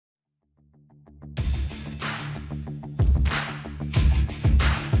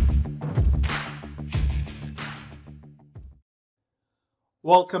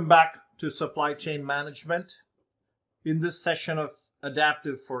Welcome back to Supply Chain Management. In this session of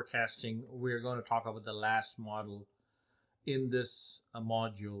adaptive forecasting, we're going to talk about the last model in this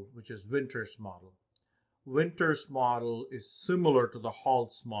module, which is Winter's model. Winter's model is similar to the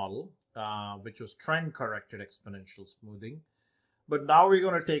Halt's model, which was trend-corrected exponential smoothing. But now we're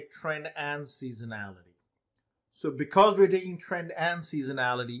going to take trend and seasonality. So because we're taking trend and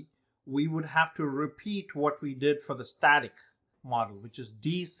seasonality, we would have to repeat what we did for the static model, which is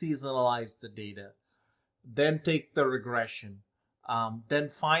deseasonalize the data, then take the regression,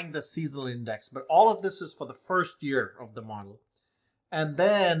 then find the seasonal index. But all of this is for the first year of the model. And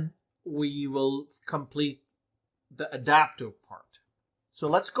then we will complete the adaptive part. So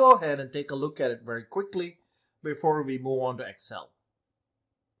let's go ahead and take a look at it very quickly before we move on to Excel.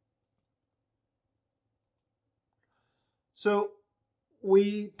 So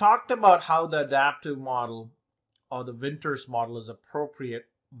we talked about how the adaptive model or the Winter's model is appropriate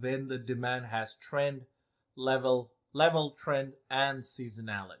when the demand has trend, level trend, and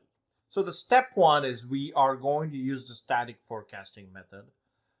seasonality. So the step one is we are going to use the static forecasting method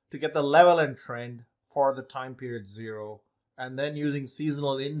to get the level and trend for the time period 0, and then using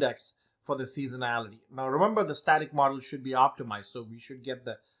seasonal index for the seasonality. Now remember, the static model should be optimized, so we should get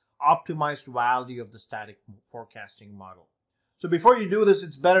the optimized value of the static forecasting model. So before you do this,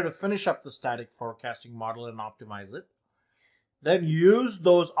 it's better to finish up the static forecasting model and optimize it. Then use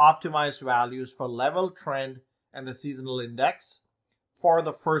those optimized values for level, trend, and the seasonal index for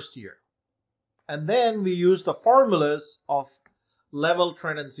the first year. And then we use the formulas of level,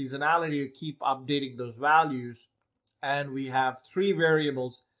 trend, and seasonality to keep updating those values. And we have 3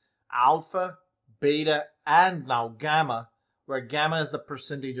 variables, alpha, beta, and now gamma, where gamma is the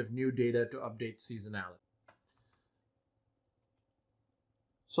percentage of new data to update seasonality.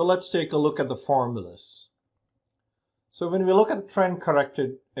 So let's take a look at the formulas. So when we look at the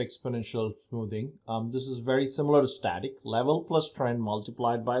trend-corrected exponential smoothing, this is very similar to static. Level plus trend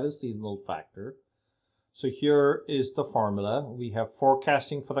multiplied by the seasonal factor. So here is the formula. We have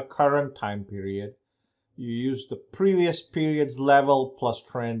forecasting for the current time period. You use the previous period's level plus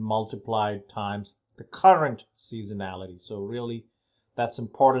trend multiplied times the current seasonality. So really, that's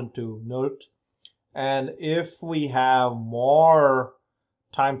important to note. And if we have more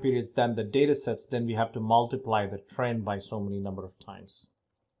time periods than the data sets, then we have to multiply the trend by so many number of times.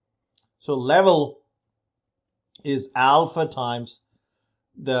 So level is alpha times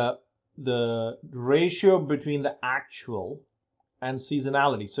the ratio between the actual and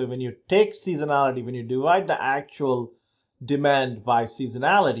seasonality. So when you take seasonality, when you divide the actual demand by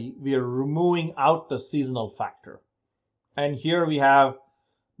seasonality, we are removing out the seasonal factor. And here we have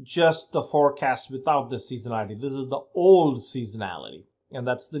just the forecast without the seasonality. This is the old seasonality, and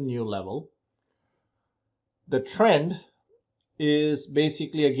that's the new level. The trend is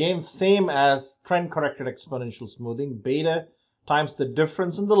basically, again, same as trend-corrected exponential smoothing, beta times the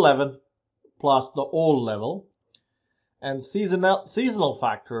difference in the level plus the old level. And seasonal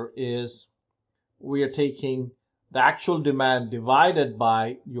factor is we are taking the actual demand divided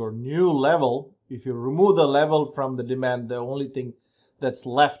by your new level. If you remove the level from the demand, the only thing that's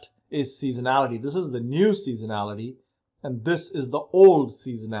left is seasonality. This is the new seasonality, and this is the old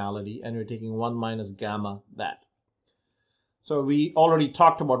seasonality, and you're taking 1 minus gamma that. So we already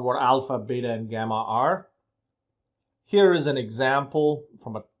talked about what alpha, beta, and gamma are. Here is an example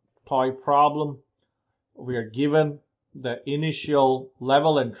from a toy problem. We are given the initial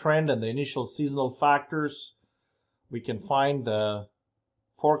level and trend and the initial seasonal factors. We can find the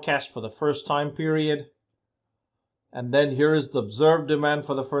forecast for the first time period. And then here is the observed demand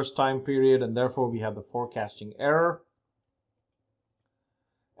for the first time period, and therefore we have the forecasting error.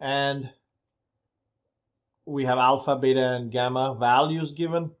 And we have alpha, beta, and gamma values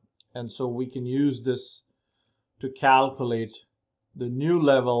given. And so we can use this to calculate the new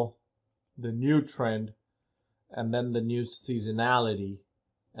level, the new trend, and then the new seasonality.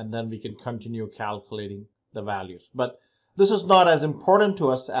 And then we can continue calculating the values. But this is not as important to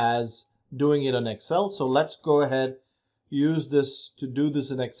us as doing it in Excel. So let's go ahead, use this to do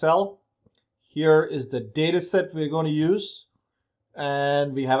this in Excel. Here is the data set we're going to use.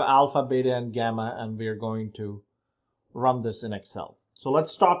 And we have alpha, beta, and gamma, and we're going to run this in Excel. So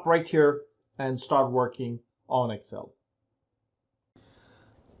let's stop right here and start working on Excel.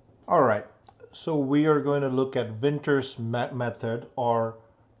 All right, so we are going to look at Winter's method, or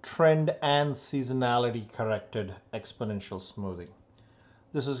trend and seasonality corrected exponential smoothing.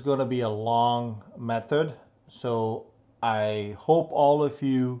 This is going to be a long method, so I hope all of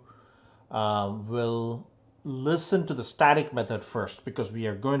you will listen to the static method first, because we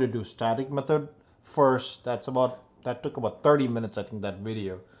are going to do static method first. That's about That took about 30 minutes, I think, that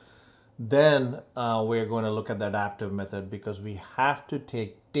video. Then we're going to look at the adaptive method, because we have to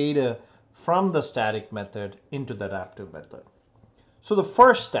take data from the static method into the adaptive method. So the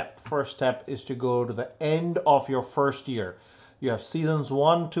first step is to go to the end of your first year. You have seasons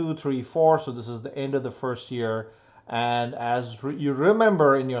 1, 2, 3, 4. So this is the end of the first year. And as you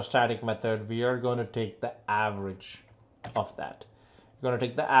remember in your static method, we are going to take the average of that. You're going to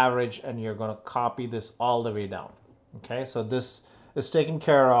take the average and you're going to copy this all the way down. Okay, so this is taken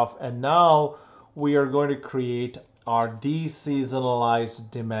care of. And now we are going to create our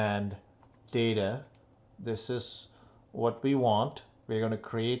deseasonalized demand data. This is what we want. We're going to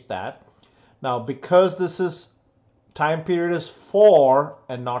create that. Now, because this is time period is 4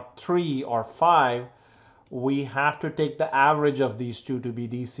 and not 3 or 5, we have to take the average of these two to be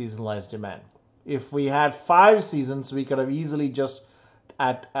deseasonalized demand. If we had 5 seasons, we could have easily just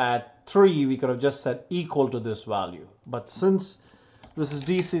at 3, we could have just set equal to this value. But since this is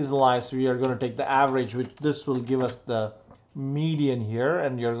deseasonalized, we are going to take the average, which this will give us the median here,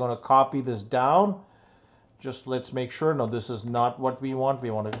 and you're going to copy this down. Just let's make sure, no, this is not what we want. We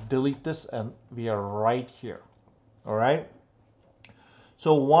want to delete this, and we are right here. All right.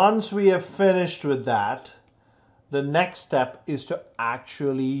 So once we have finished with that, the next step is to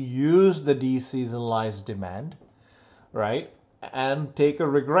actually use the deseasonalized demand, right? And take a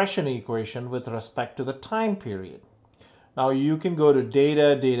regression equation with respect to the time period. Now you can go to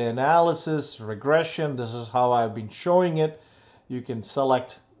data analysis, regression. This is how I've been showing it. You can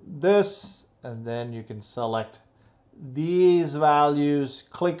select this, and then you can select these values,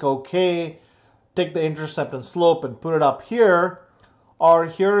 click OK, take the intercept and slope and put it up here. Or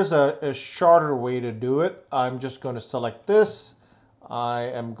here's a shorter way to do it. I'm just going to select this. I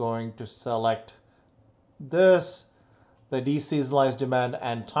am going to select this, the deseasonalized demand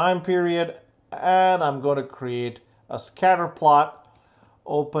and time period, and I'm going to create a scatter plot,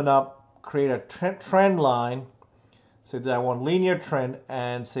 open up, create a trend line, say that I want linear trend,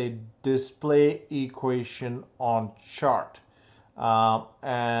 and say display equation on chart.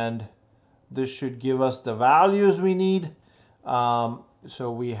 And this should give us the values we need.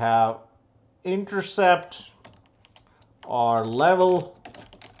 So we have intercept or level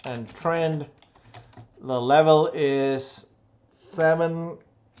and trend. The level is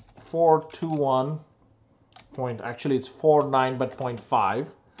 7421 point, actually it's 49 but 0.5,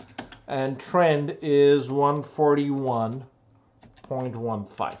 and trend is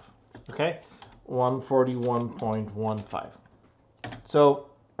 141.15. Okay, 141.15. So,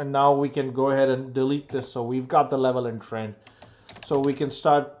 and now we can go ahead and delete this. So we've got the level and trend. So we can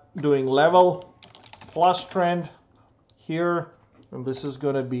start doing level plus trend here, and this is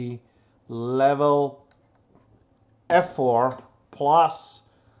going to be level F4 plus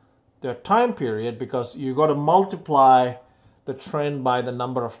the time period, because you got to multiply the trend by the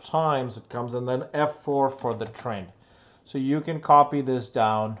number of times it comes, and then F4 for the trend. So you can copy this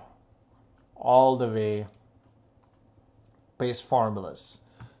down all the way, paste formulas.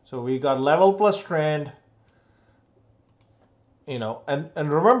 So we got level plus trend, you know, and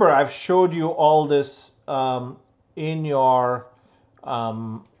remember I've showed you all this in your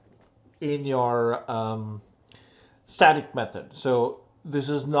static method. So this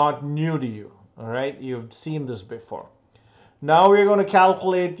is not new to you, all right? You've seen this before. Now we're going to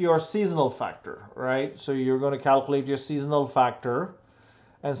calculate your seasonal factor, right? So you're going to calculate your seasonal factor,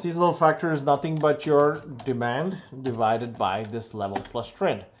 and seasonal factor is nothing but your demand divided by this level plus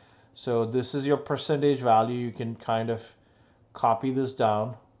trend. So this is your percentage value. You can kind of copy this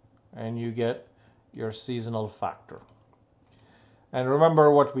down and you get your seasonal factor. And remember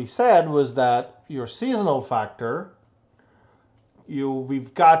what we said was that your seasonal factor,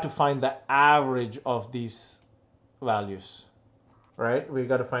 we've got to find the average of these values, right? We've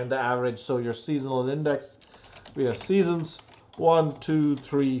got to find the average. So your seasonal index, we have seasons 1, 2,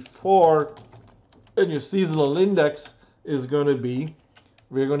 3, 4, and your seasonal index is going to be,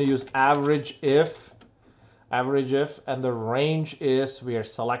 we're going to use average if, and the range is, we are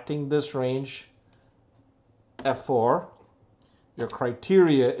selecting this range, F4. Your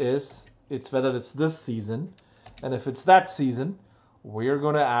criteria is, it's whether it's this season, and if it's that season, we're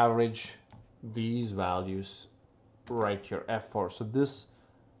going to average these values right here, F4. So this,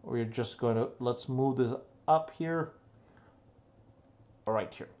 we're just going to, let's move this up here,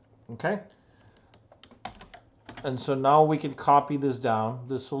 right here, okay? And so now we can copy this down.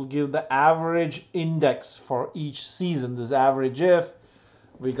 This will give the average index for each season. This average if,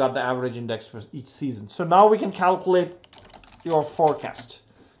 we got the average index for each season. So now we can calculate your forecast.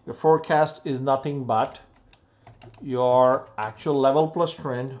 Your forecast is nothing but your actual level plus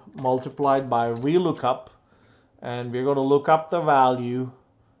trend multiplied by VLOOKUP, and we're going to look up the value.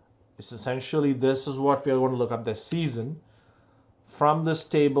 It's essentially, this is what we're going to look up, the season. From this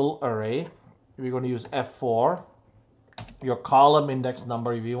table array, we're going to use F4, your column index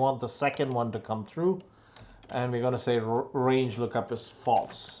number, if you want the second one to come through, and we're going to say range lookup is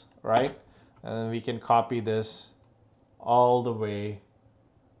false, right? And then we can copy this all the way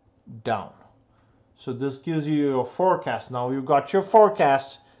down. So this gives you your forecast. Now you've got your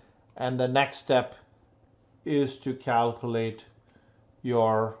forecast, and the next step is to calculate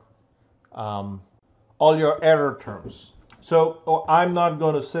your all your error terms. So I'm not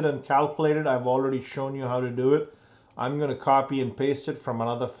going to sit and calculate it. I've already shown you how to do it. I'm going to copy and paste it from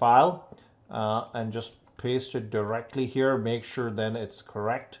another file and just paste it directly here. Make sure then it's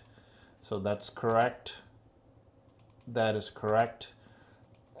correct. So that's correct. That is correct.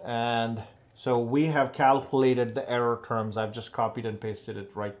 And so we have calculated the error terms. I've just copied and pasted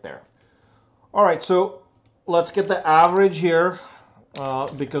it right there. All right, so let's get the average here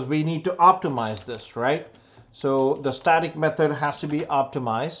because we need to optimize this, right? So the static method has to be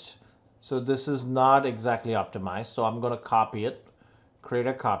optimized. So this is not exactly optimized. So I'm going to copy it, create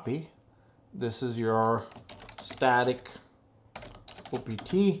a copy. This is your static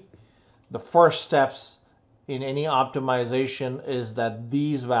OPT. The first steps in any optimization is that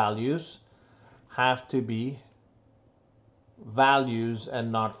these values have to be values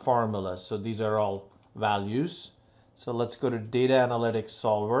and not formulas. So these are all values. So let's go to Data Analytics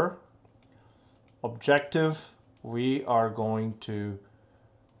Solver. Objective, we are going to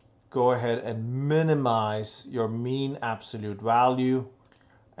go ahead and minimize your mean absolute value,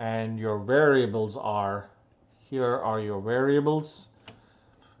 and your variables are, here are your variables.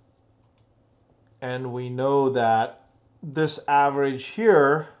 And we know that this average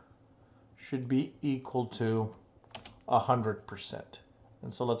here should be equal to 100%.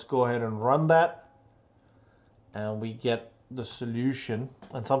 And so let's go ahead and run that, and we get the solution.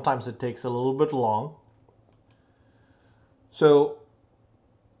 And sometimes it takes a little bit long. So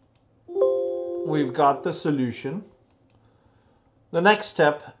we've got the solution. The next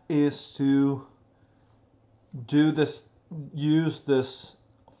step is to do this, use this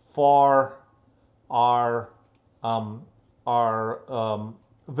for our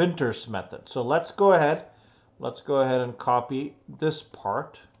winters method. So let's go ahead and copy this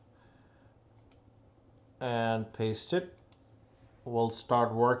part and paste it. We'll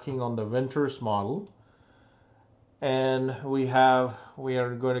start working on the winters model, and we are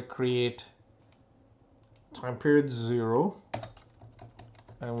going to create time period 0,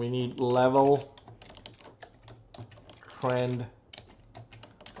 and we need level, trend,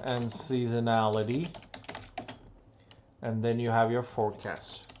 and seasonality, and then you have your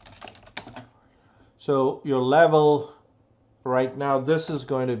forecast. So your level, right now this is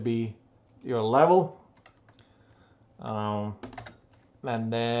going to be your level,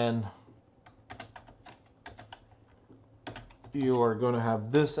 and then you are going to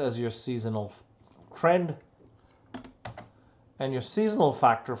have this as your seasonal trend, and your seasonal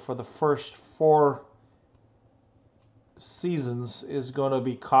factor for the first 4 seasons is going to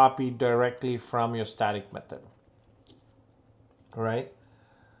be copied directly from your static method. All right.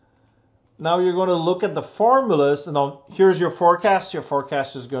 Now you're going to look at the formulas. Now here's your forecast. Your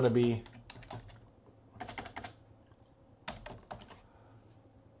forecast is going to be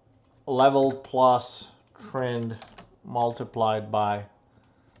level plus trend multiplied by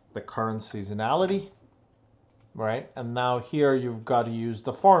the current seasonality, right? And now here you've got to use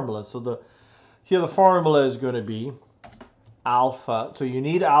the formula. So here the formula is going to be alpha. So you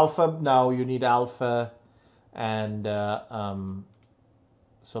need alpha. Now you need alpha, and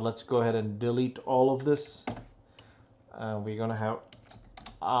so let's go ahead and delete all of this. We're going to have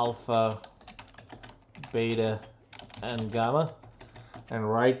alpha, beta, and gamma. And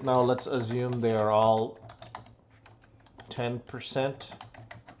right now let's assume they are all 10%.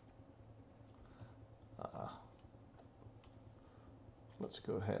 Let's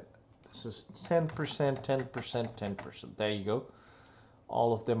go ahead. This is 10%, 10%, 10%. There you go.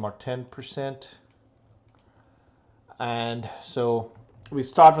 All of them are 10%. And so we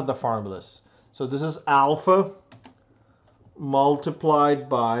start with the formulas. So this is alpha multiplied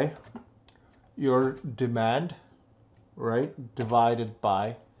by your demand, right, divided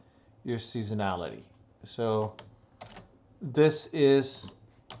by your seasonality. So this is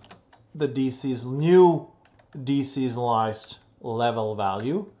the new deseasonalized level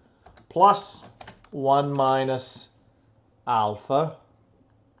value plus 1 minus alpha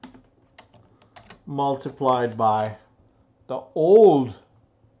multiplied by the old,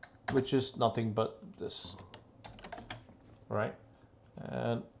 which is nothing but this, right?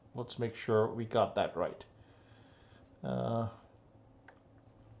 And let's make sure we got that right. Uh,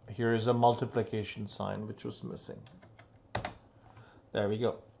 here is a multiplication sign which was missing. There we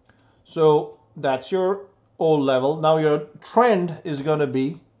go. So that's your old level. Now your trend is going to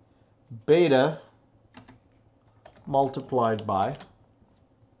be beta multiplied by,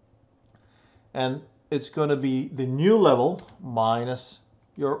 and it's going to be the new level minus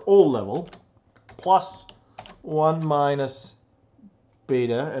your old level plus 1 minus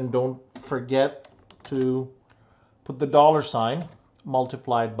beta, and don't forget to put the dollar sign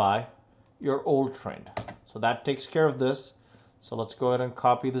multiplied by your old trend. So that takes care of this. So let's go ahead and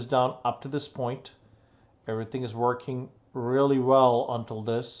copy this down up to this point. Everything is working really well until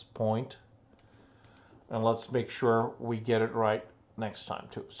this point. And let's make sure we get it right next time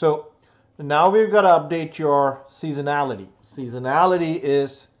too. So now we've got to update your seasonality. Seasonality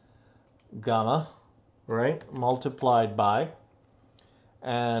is gamma, right, multiplied by,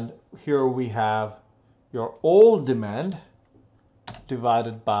 and here we have your old demand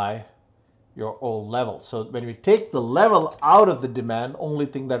divided by your old level. So when we take the level out of the demand, only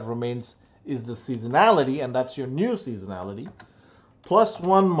thing that remains is the seasonality, and that's your new seasonality, plus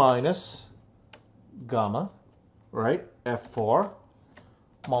 1 minus gamma, right, F4,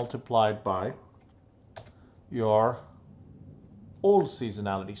 multiplied by your old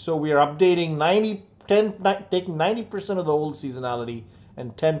seasonality. So we are updating taking 90% of the old seasonality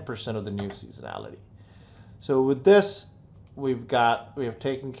and 10% of the new seasonality. So with this, we have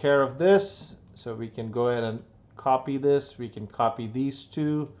taken care of this. So we can go ahead and copy this. We can copy these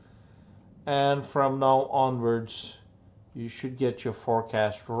two. And from now onwards, you should get your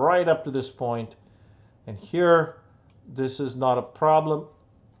forecast right up to this point. And here, this is not a problem.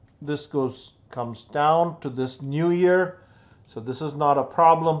 This comes down to this new year. So this is not a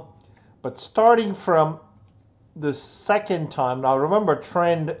problem. But starting from the second time, now remember,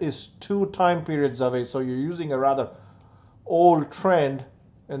 trend is 2 time periods away. So you're using a rather old trend.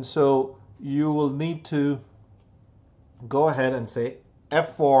 And so you will need to go ahead and say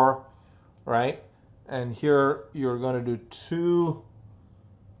F4, right? And here you're going to do 2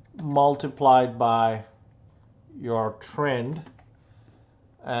 multiplied by your trend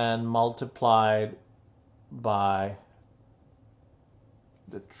and multiplied by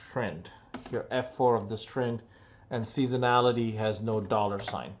the trend. Here F4 of this trend, and seasonality has no dollar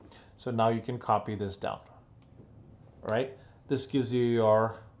sign. So now you can copy this down. Right? This gives you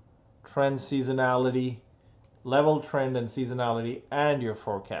your trend, seasonality, level, trend, and seasonality, and your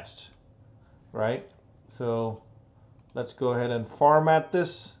forecast. Right? So let's go ahead and format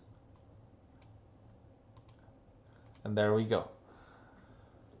this. And there we go.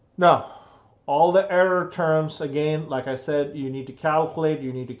 Now, all the error terms, again, like I said, you need to calculate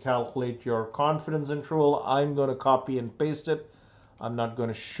your confidence interval. I'm going to copy and paste it. I'm not going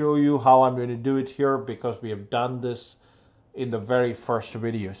to show you how I'm going to do it here because we have done this in the very first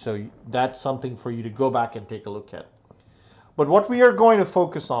video. So that's something for you to go back and take a look at. But what we are going to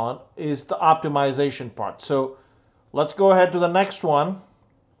focus on is the optimization part. So let's go ahead to the next one.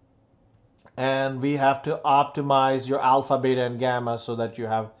 And we have to optimize your alpha, beta, and gamma so that you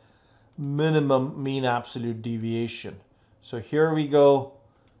have minimum mean absolute deviation. So here we go.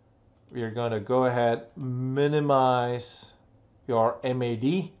 We are going to go ahead, minimize your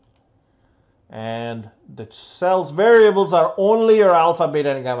MAD. And the cells variables are only your alpha,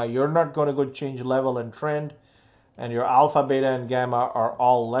 beta, and gamma. You're not going to go change level and trend. And your alpha, beta, and gamma are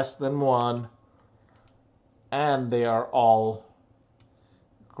all less than 1. And they are all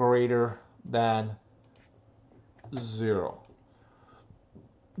greater than 0.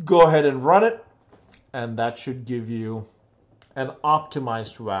 Go ahead and run it, and that should give you an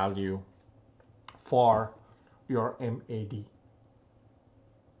optimized value for your MAD.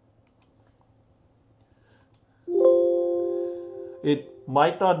 It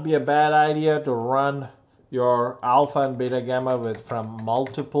might not be a bad idea to run your alpha and beta gamma from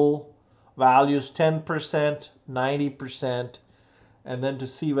multiple values, 10%, 90%, and then to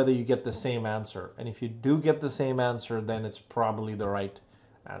see whether you get the same answer. And if you do get the same answer, then it's probably the right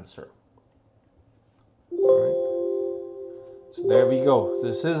answer. All right. So there we go.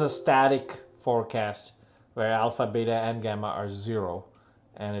 This is a static forecast where alpha, beta, and gamma are 0,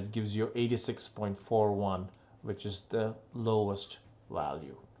 and it gives you 86.41, which is the lowest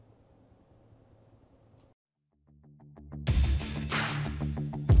value.